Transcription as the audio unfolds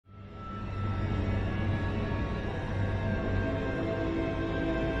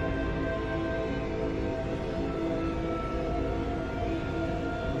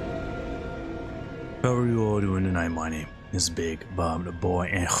How are you all doing tonight? My name is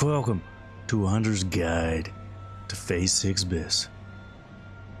Bigbobbedboi, and welcome to a Hunter's Guide to Phase 6 BIS.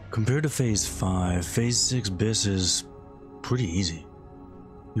 Compared to Phase 5, Phase 6 BIS is pretty easy.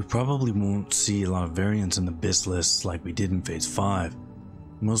 You probably won't see a lot of variance in the BIS lists like we did in Phase 5,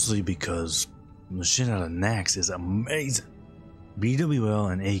 mostly because the shit out of Naxx is amazing.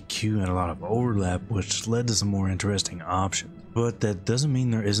 BWL and AQ had a lot of overlap, which led to some more interesting options, but that doesn't mean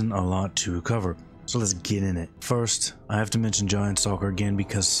there isn't a lot to cover. So let's get in it. First, I have to mention Giant Stalker again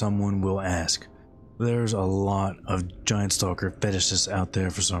because someone will ask. There's a lot of Giant Stalker fetishists out there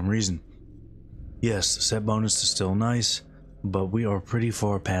for some reason. Yes, set bonus is still nice, but we are pretty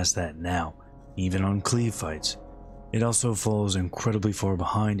far past that now, even on cleave fights. It also falls incredibly far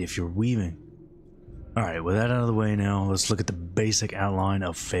behind if you're weaving. Alright, with that out of the way now, let's look at the basic outline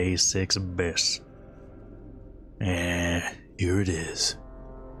of Phase 6 BIS. And here it is.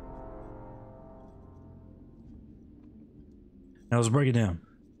 Now let's break it down.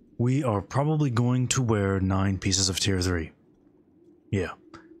 We are probably going to wear 9 pieces of tier 3. Yeah.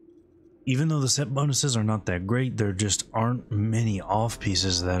 Even though the set bonuses are not that great, there just aren't many off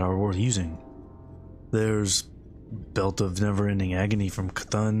pieces that are worth using. There's Belt of Never-Ending Agony from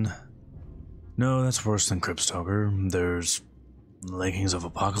Cthulhu. No, that's worse than Cryptstalker. There's Leggings of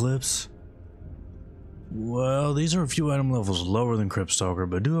Apocalypse. Well, these are a few item levels lower than Cryptstalker,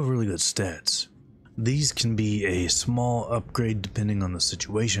 but do have really good stats. These can be a small upgrade depending on the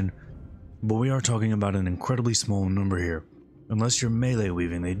situation, but we are talking about an incredibly small number here. Unless you're melee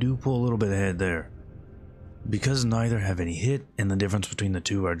weaving, they do pull a little bit ahead there. Because neither have any hit and the difference between the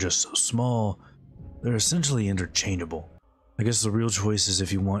two are just so small, they're essentially interchangeable. I guess the real choice is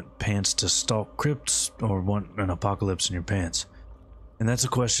if you want pants to stalk crypts or want an apocalypse in your pants. And that's a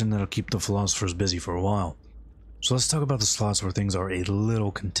question that'll keep the philosophers busy for a while. So let's talk about the slots where things are a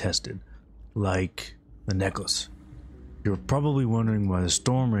little contested. Like the necklace. You're probably wondering why the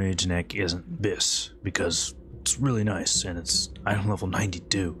Storm Rage neck isn't BIS, because it's really nice and it's item level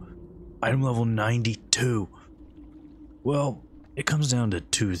 92. Item level 92! Well, it comes down to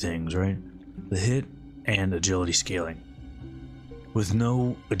two things, right? The hit and agility scaling. With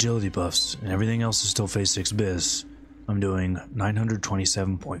no agility buffs and everything else is still Phase 6 BIS, I'm doing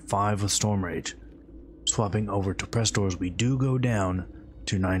 927.5 with Storm Rage. Swapping over to Press Doors, we do go down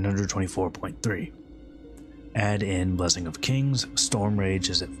to 924.3. Add in Blessing of Kings, Storm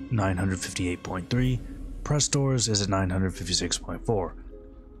Rage is at 958.3, Press Doors is at 956.4.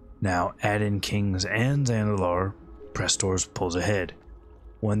 Now add in Kings and Zandalar, Press Doors pulls ahead.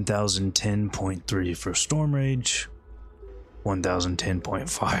 1010.3 for Storm Rage,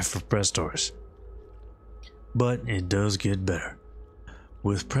 1010.5 for Press Doors. But it does get better.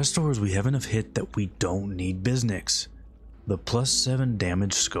 With Press Doors we have enough hit that we don't need Biznicks. The +7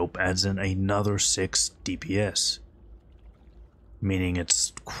 damage scope adds in another 6 DPS, meaning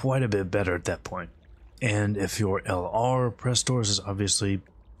it's quite a bit better at that point. And if you're LR, Press Doors is obviously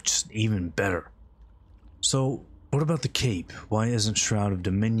just even better. So what about the cape? Why isn't Shroud of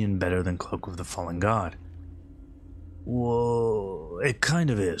Dominion better than Cloak of the Fallen God? Well, it kind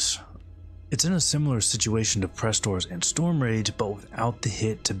of is. It's in a similar situation to Press Doors and Storm Rage, but without the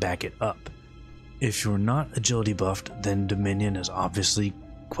hit to back it up. If you're not agility buffed, then Dominion is obviously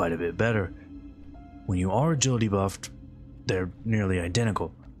quite a bit better. When you are agility buffed, they're nearly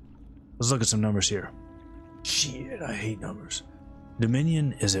identical. Let's look at some numbers here. Shit, I hate numbers.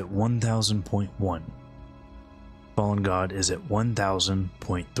 Dominion is at 1000.1. Fallen God is at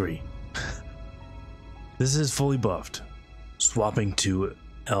 1000.3. This is fully buffed. Swapping to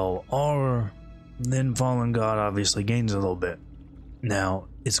LR, then Fallen God obviously gains a little bit. Now,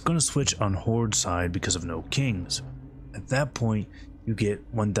 it's going to switch on Horde side because of no kings. At that point, you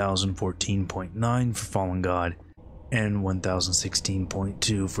get 1014.9 for Fallen God and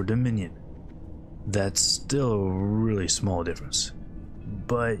 1016.2 for Dominion. That's still a really small difference.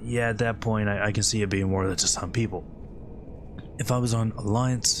 But yeah, at that point, I can see it being worth it to some people. If I was on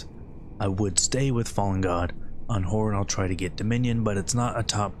Alliance, I would stay with Fallen God. On Horde, I'll try to get Dominion, but it's not a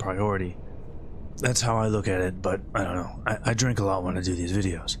top priority. That's how I look at it, but I don't know. I drink a lot when I do these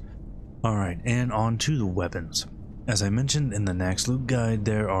videos. Alright, and on to the weapons. As I mentioned in the Naxx loot guide,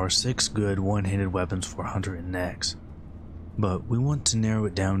 there are 6 good one-handed weapons for Hunter and Naxx. But we want to narrow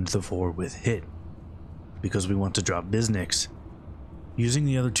it down to the 4 with hit, because we want to drop Biznicks. Using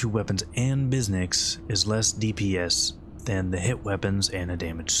the other 2 weapons and Biznicks is less DPS than the hit weapons and a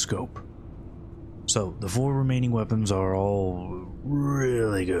damage scope. So the 4 remaining weapons are all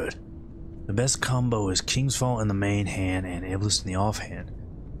really good. The best combo is King's Fall in the main hand and Iblis in the offhand.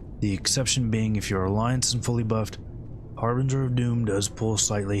 The exception being if you're Alliance and fully buffed, Harbinger of Doom does pull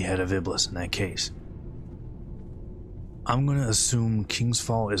slightly ahead of Iblis in that case. I'm going to assume King's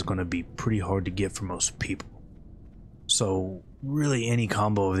Fall is going to be pretty hard to get for most people. So really any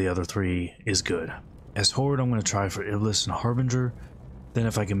combo of the other three is good. As Horde, I'm going to try for Iblis and Harbinger. Then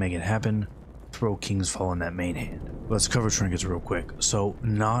if I can make it happen, throw King's Fall in that main hand. Let's cover trinkets real quick. So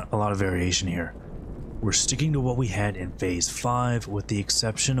not a lot of variation here. We're sticking to what we had in Phase 5 with the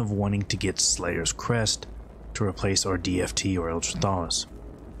exception of wanting to get Slayer's Crest to replace our DFT or Eldritch Thalas.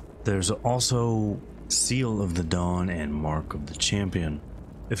 There's also Seal of the Dawn and Mark of the Champion.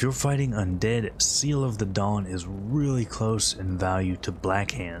 If you're fighting undead, Seal of the Dawn is really close in value to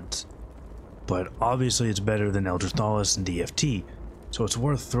Black Hands, but obviously it's better than Eldritch Thalas and DFT, so it's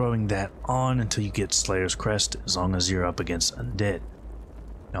worth throwing that on until you get Slayer's Crest as long as you're up against undead.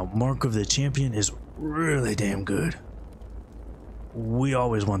 Now Mark of the Champion is really damn good. We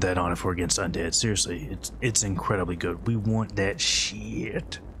always want that on if we're against undead. Seriously, it's incredibly good. We want that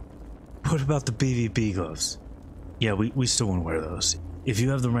shit. What about the PvP gloves? Yeah, we still want to wear those. If you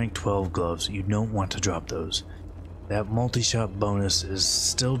have the rank 12 gloves, you don't want to drop those. That multi-shot bonus is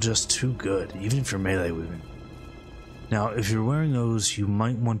still just too good, even if you're melee weaving. Now, if you're wearing those, you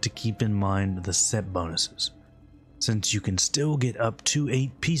might want to keep in mind the set bonuses, since you can still get up to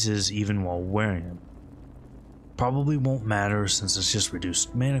 8 pieces even while wearing them. Probably won't matter since it's just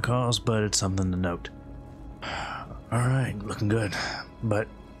reduced mana cost, but it's something to note. Alright, looking good. But,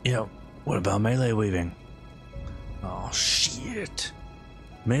 yeah, what about melee weaving? Oh shit.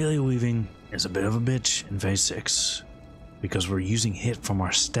 Melee weaving is a bit of a bitch in Phase 6 because we're using hit from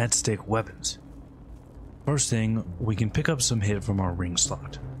our stat stick weapons. First thing, we can pick up some hit from our ring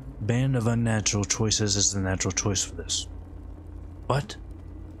slot. Band of Unnatural Choices is the natural choice for this. What?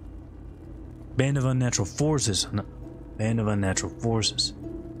 Band of Unnatural Forces. Band of Unnatural Forces.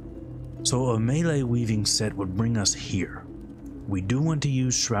 So a melee weaving set would bring us here. We do want to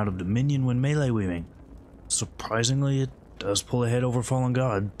use Shroud of Dominion when melee weaving. Surprisingly, it does pull ahead over Fallen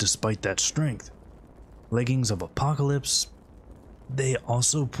God despite that strength. Leggings of Apocalypse, they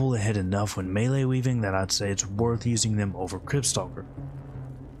also pull ahead enough when melee weaving that I'd say it's worth using them over Cryptstalker.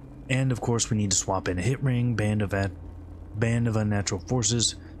 And of course we need to swap in a hit ring. Band of Unnatural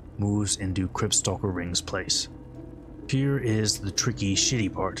Forces moves into Cryptstalker ring's place. Here is the tricky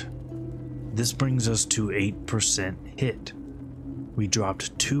shitty part. This brings us to 8% hit. We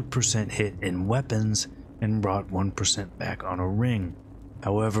dropped 2% hit in weapons and brought 1% back on a ring.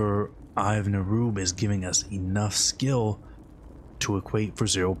 However, Eye of Narub is giving us enough skill to equate for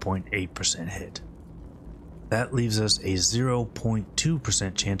 0.8% hit. That leaves us a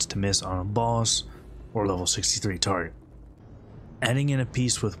 0.2% chance to miss on a boss or level 63 target. Adding in a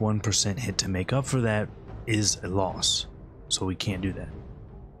piece with 1% hit to make up for that is a loss, so we can't do that.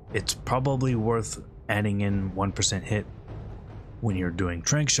 It's probably worth adding in 1% hit when you're doing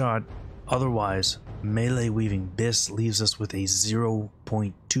Trank Shot. Otherwise, melee weaving BIS leaves us with a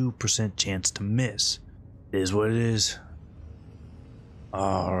 0.2% chance to miss. It is what it is.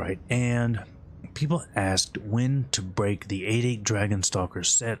 Alright, and people asked when to break the 8/8 Dragonstalker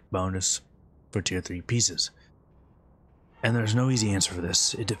set bonus for tier 3 pieces. And there's no easy answer for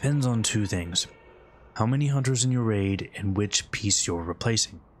this. It depends on two things. How many hunters in your raid and which piece you're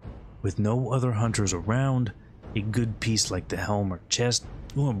replacing. With no other hunters around, a good piece like the helm or chest,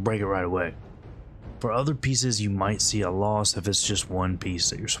 you won't break it right away. For other pieces, you might see a loss if it's just one piece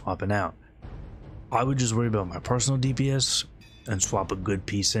that you're swapping out. I would just worry about my personal DPS and swap a good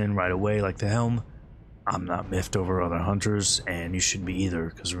piece in right away like the helm. I'm not miffed over other hunters, and you shouldn't be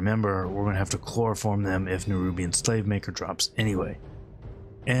either, because remember, we're going to have to chloroform them if Nerubian Slavemaker drops anyway.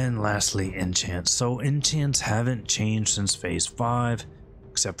 And lastly, enchants. So enchants haven't changed since Phase 5,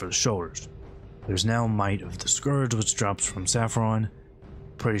 except for the shoulders. There's now Might of the Scourge, which drops from Saffron.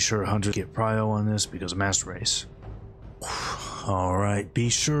 Pretty sure hunters get prio on this because of Master Race. Alright, be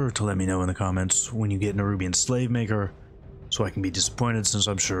sure to let me know in the comments when you get Nerubian Slavemaker, so I can be disappointed since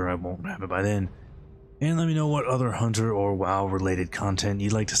I'm sure I won't have it by then. And let me know what other Hunter or WoW related content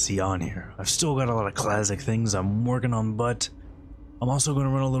you'd like to see on here. I've still got a lot of classic things I'm working on, but I'm also going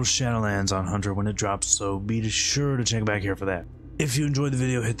to run a little Shadowlands on Hunter when it drops, so be sure to check back here for that. If you enjoyed the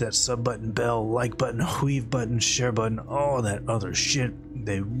video, hit that sub button, bell, like button, weave button, share button, all that other shit.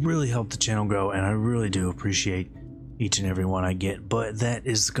 They really help the channel grow, and I really do appreciate each and every one I get. But that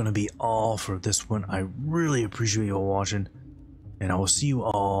is going to be all for this one. I really appreciate you all watching, and I will see you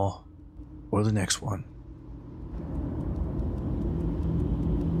all for the next one.